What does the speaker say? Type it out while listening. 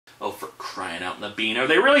Oh, for crying out in the bean. Are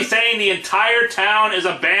they really saying the entire town is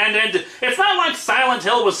abandoned? It's not like Silent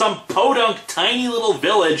Hill was some podunk tiny little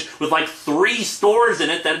village with like 3 stores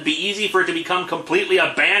in it that'd be easy for it to become completely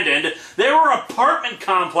abandoned. There were apartment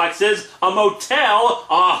complexes, a motel,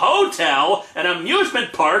 a hotel, an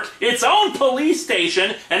amusement park, its own police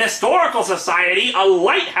station, an historical society, a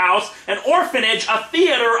lighthouse, an orphanage, a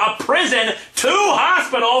theater, a prison, 2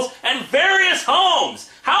 hospitals, and various homes.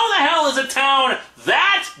 How the hell is a town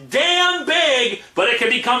that damn big, but it can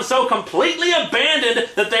become so completely abandoned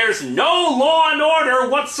that there's no law and order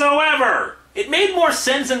whatsoever? It made more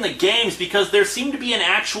sense in the games because there seemed to be an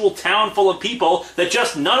actual town full of people that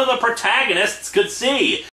just none of the protagonists could see.